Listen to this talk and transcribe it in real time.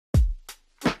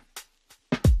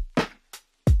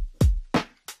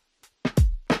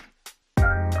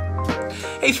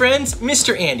Hey friends,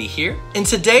 Mr. Andy here, and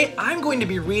today I'm going to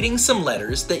be reading some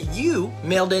letters that you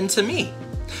mailed in to me.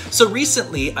 So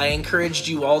recently I encouraged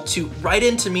you all to write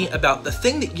in to me about the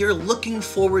thing that you're looking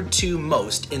forward to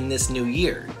most in this new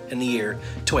year, in the year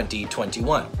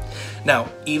 2021. Now,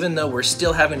 even though we're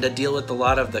still having to deal with a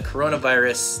lot of the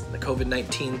coronavirus, the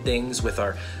COVID-19 things with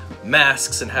our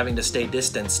masks and having to stay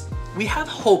distanced, we have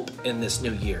hope in this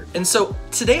new year. And so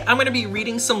today I'm going to be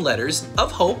reading some letters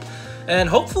of hope, and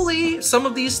hopefully some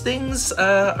of these things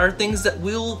are things that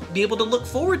we'll be able to look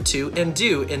forward to and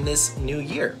do in this new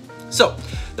year. So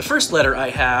the first letter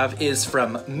I have is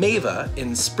from Mava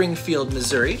in Springfield,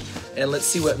 Missouri, and let's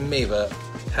see what Mava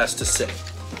has to say.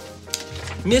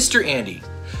 Mr. Andy,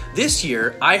 this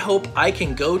year I hope I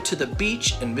can go to the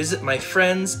beach and visit my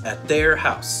friends at their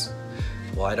house.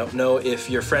 Well, I don't know if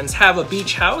your friends have a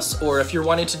beach house or if you're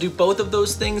wanting to do both of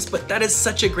those things, but that is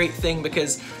such a great thing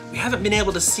because we haven't been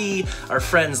able to see our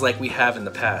friends like we have in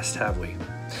the past, have we?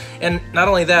 And not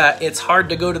only that, it's hard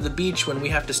to go to the beach when we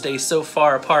have to stay so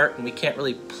far apart and we can't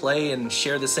really play and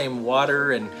share the same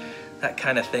water and that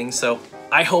kind of thing. So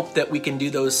I hope that we can do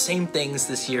those same things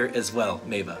this year as well,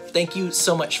 Mava. Thank you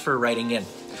so much for writing in.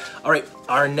 All right,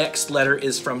 our next letter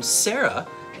is from Sarah,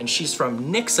 and she's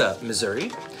from Nixa, Missouri.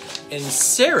 And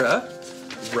Sarah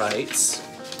writes,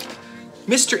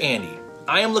 Mr. Andy,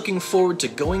 I am looking forward to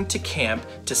going to camp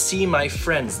to see my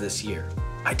friends this year.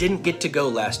 I didn't get to go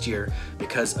last year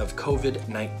because of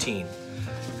COVID-19.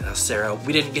 Now, Sarah,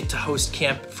 we didn't get to host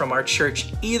camp from our church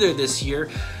either this year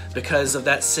because of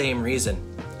that same reason.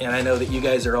 And I know that you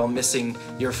guys are all missing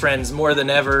your friends more than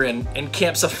ever, and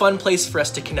camp's a fun place for us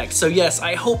to connect. So yes,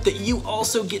 I hope that you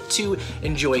also get to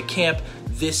enjoy camp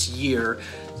this year,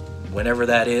 whenever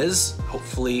that is,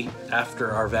 hopefully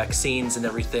after our vaccines and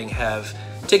everything have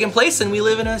taken place and we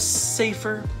live in a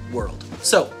safer world.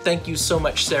 So thank you so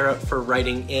much, Sarah, for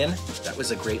writing in. That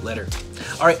was a great letter.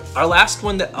 All right, our last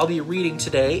one that I'll be reading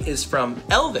today is from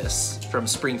Elvis from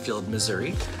Springfield,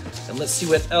 Missouri. And let's see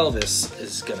what Elvis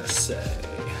is gonna say.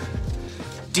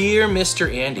 Dear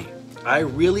Mr. Andy, I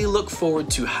really look forward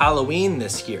to Halloween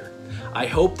this year. I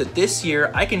hope that this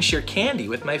year I can share candy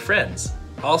with my friends.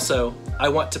 Also, I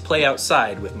want to play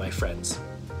outside with my friends.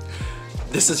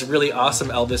 This is really awesome,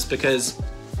 Elvis, because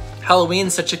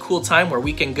Halloween's such a cool time where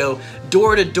we can go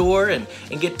door to door and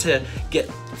get to get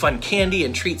fun candy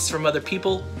and treats from other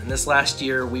people. And this last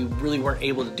year, we really weren't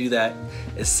able to do that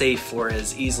as safe or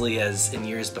as easily as in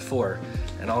years before.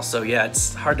 And also, yeah,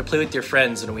 it's hard to play with your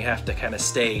friends when we have to kind of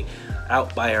stay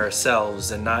out by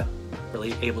ourselves and not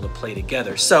really able to play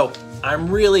together. So I'm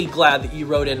really glad that you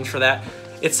wrote in for that.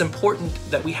 It's important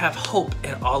that we have hope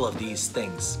in all of these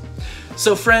things.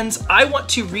 So friends, I want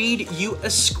to read you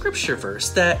a scripture verse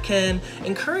that can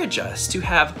encourage us to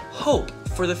have hope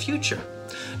for the future.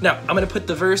 Now, I'm going to put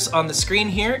the verse on the screen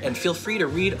here and feel free to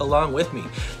read along with me.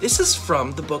 This is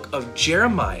from the book of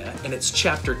Jeremiah, and it's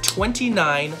chapter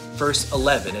 29, verse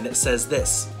 11, and it says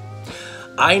this: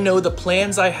 I know the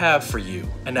plans I have for you,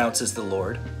 announces the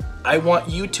Lord. I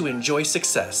want you to enjoy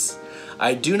success.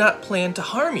 I do not plan to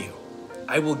harm you.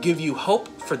 I will give you hope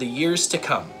for the years to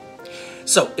come.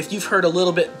 So if you've heard a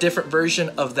little bit different version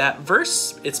of that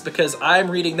verse, it's because I'm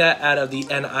reading that out of the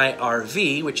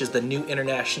NIRV, which is the New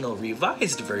International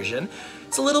Revised Version.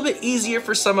 It's a little bit easier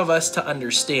for some of us to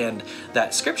understand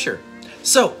that scripture.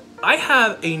 So I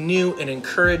have a new and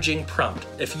encouraging prompt.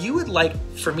 If you would like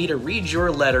for me to read your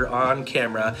letter on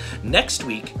camera next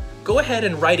week, go ahead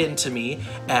and write into me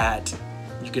at,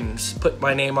 you can put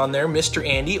my name on there, Mr.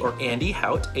 Andy or Andy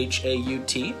Haut,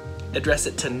 H-A-U-T. Address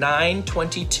it to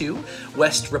 922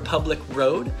 West Republic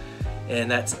Road,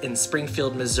 and that's in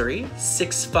Springfield, Missouri,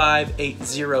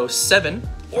 65807.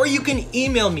 Or you can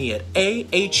email me at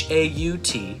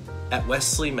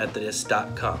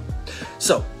ahaut@wesleymethodist.com.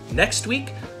 So next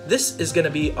week, this is going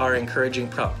to be our encouraging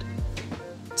prompt.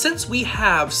 Since we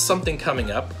have something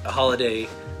coming up, a holiday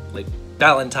like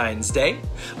Valentine's Day,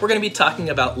 we're going to be talking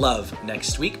about love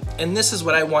next week, and this is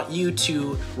what I want you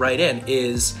to write in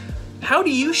is, how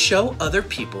do you show other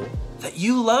people that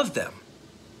you love them?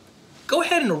 Go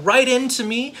ahead and write in to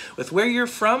me with where you're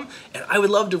from, and I would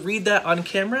love to read that on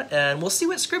camera, and we'll see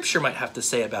what scripture might have to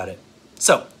say about it.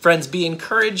 So, friends, be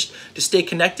encouraged to stay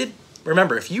connected.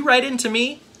 Remember, if you write in to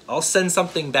me, I'll send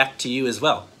something back to you as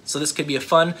well. So this could be a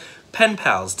fun pen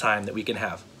pals time that we can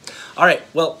have. All right,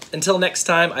 well, until next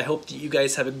time, I hope that you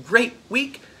guys have a great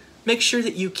week. Make sure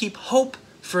that you keep hope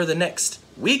for the next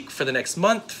week, for the next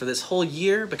month, for this whole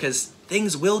year, because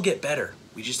things will get better.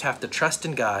 We just have to trust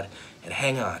in God and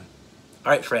hang on.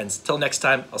 All right, friends, till next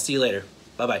time, I'll see you later.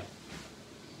 Bye-bye.